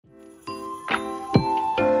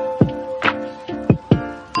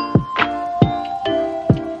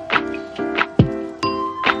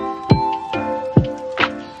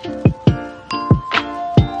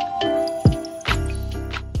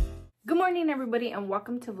everybody, and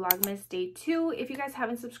welcome to Vlogmas Day 2. If you guys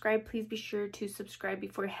haven't subscribed, please be sure to subscribe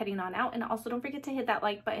before heading on out, and also don't forget to hit that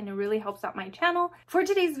like button. It really helps out my channel. For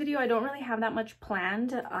today's video, I don't really have that much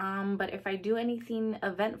planned, but if I do anything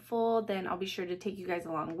eventful, then I'll be sure to take you guys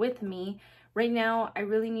along with me. Right now, I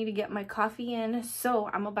really need to get my coffee in,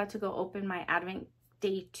 so I'm about to go open my Advent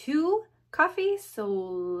Day 2 coffee, so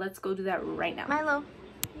let's go do that right now. Milo,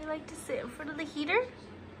 you like to sit in front of the heater?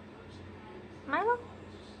 Milo?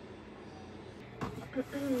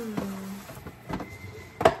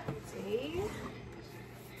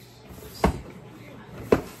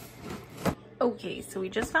 Okay, so we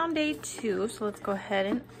just found day 2, so let's go ahead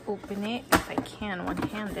and open it if I can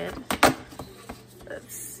one-handed.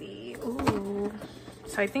 Let's see. Ooh,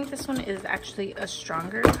 so I think this one is actually a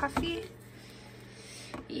stronger coffee.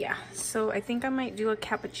 Yeah, so I think I might do a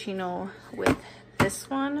cappuccino with this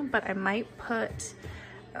one, but I might put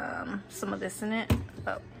some of this in it,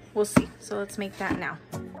 but we'll see. So let's make that now.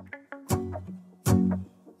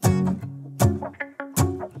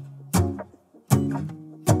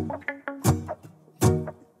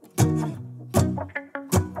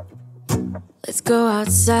 Let's go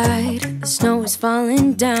outside, the snow is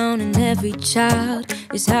falling down and every child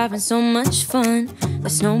is having so much fun. The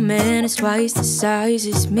snowman is twice the size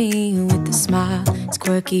as me, with a smile as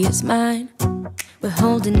quirky as mine. We're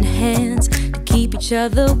holding hands to keep each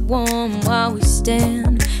other warm while we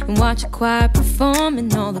stand and watch a choir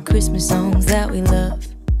performing all the Christmas songs that we love.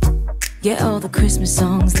 Yeah, all the Christmas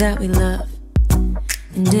songs that we love.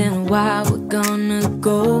 And in a while we're gonna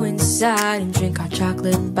go inside and drink our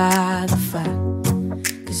chocolate by the fire,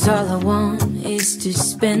 'cause all I want is to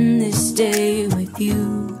spend this day with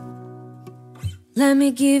you. Let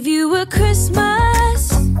me give you a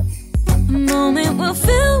Christmas, a moment we'll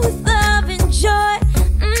fill with love and joy.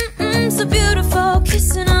 So beautiful,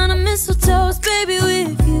 kissing on a mistletoe, baby,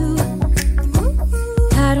 with you.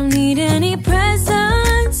 I don't need any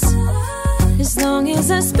presents, as long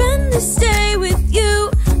as I spend this day with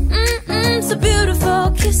you. So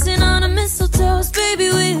beautiful, kissing on a mistletoe, baby,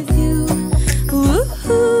 with you.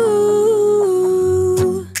 Ooh.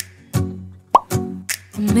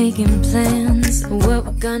 I'm making plans of what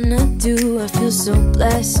we're gonna do. I feel so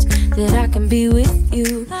blessed that I can be with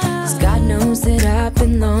you, 'cause God knows that I've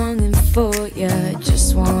been longing for you. I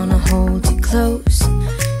just wanna hold you close.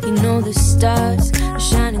 You know the stars are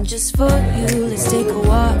shining just for you. Let's take a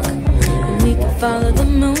walk and we can follow the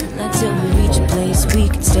moonlight till we reach a place we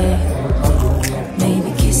can stay.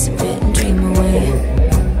 Maybe kiss a bit and dream away.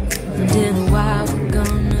 And in a while we're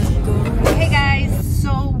gonna go. Hey guys,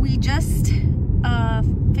 so we just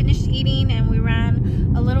finished eating and we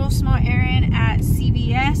ran a little small errand at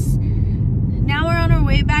CVS. Now we're on our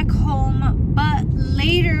way back home, but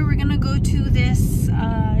later we're gonna go to this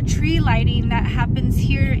tree lighting that happens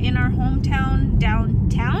here in our hometown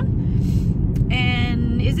downtown.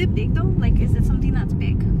 And is it big though? Like, is it something that's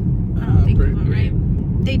big? I don't think so, right?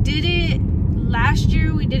 They did it last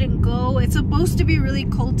year, we didn't go. It's supposed to be really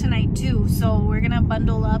cold tonight too, so we're gonna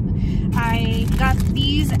bundle up. I got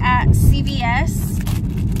these at CVS,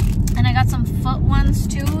 and I got some foot ones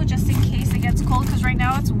too, just in case it gets cold, because right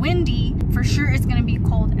now it's windy. For sure it's gonna be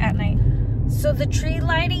cold at night. So the tree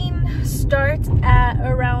lighting starts at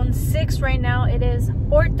around 6. Right now it is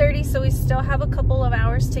 4:30, so we still have a couple of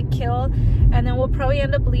hours to kill, and then we'll probably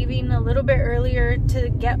end up leaving a little bit earlier to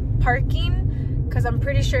get parking, because I'm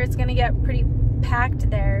pretty sure it's gonna get pretty packed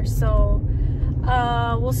there. So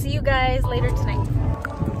we'll see you guys later tonight.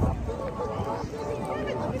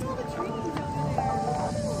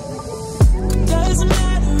 Doesn't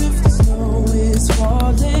matter if the snow is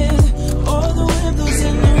falling or the wind blows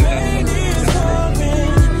and the rain is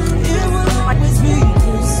pouring. It will always be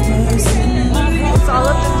Christmas in my heart. It's all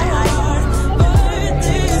up in my eyes. But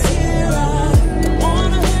this year I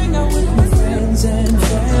wanna hang out with my friends and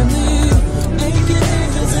family, making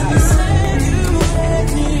angels in the sand you and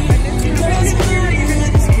me. Doesn't matter if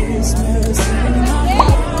it's Christmas in my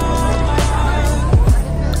heart.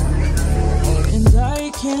 And I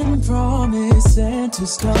can promise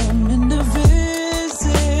Santa's coming to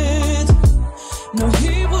visit. No,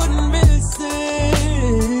 he wouldn't miss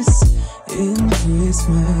this in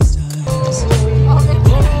Christmas times.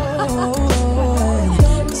 Oh,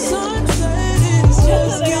 sunset is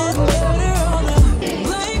just getting better on a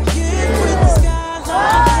blanket with the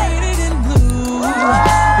skyline painted in blue. Ooh,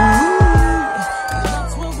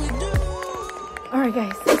 that's what we do. All right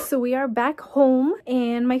guys, so we are back home,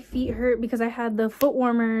 and my feet hurt because I had the foot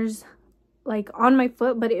warmers like on my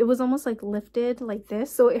foot, but it was almost like lifted like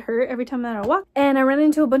this, so it hurt every time that I walked. And I ran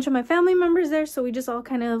into a bunch of my family members there, so we just all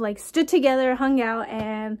kind of like stood together, hung out,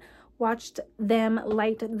 and watched them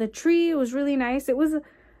light the tree. It was really nice.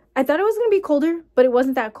 I thought it was gonna be colder, but it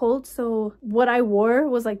wasn't that cold, so what I wore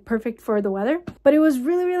was like perfect for the weather. But it was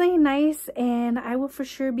really, really nice, and I will for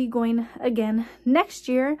sure be going again next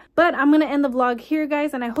year. But I'm gonna end the vlog here,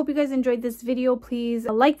 guys, and I hope you guys enjoyed this video. Please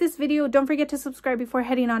like this video. Don't forget to subscribe before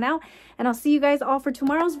heading on out, and I'll see you guys all for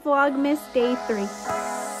tomorrow's Vlogmas Day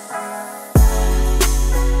 3.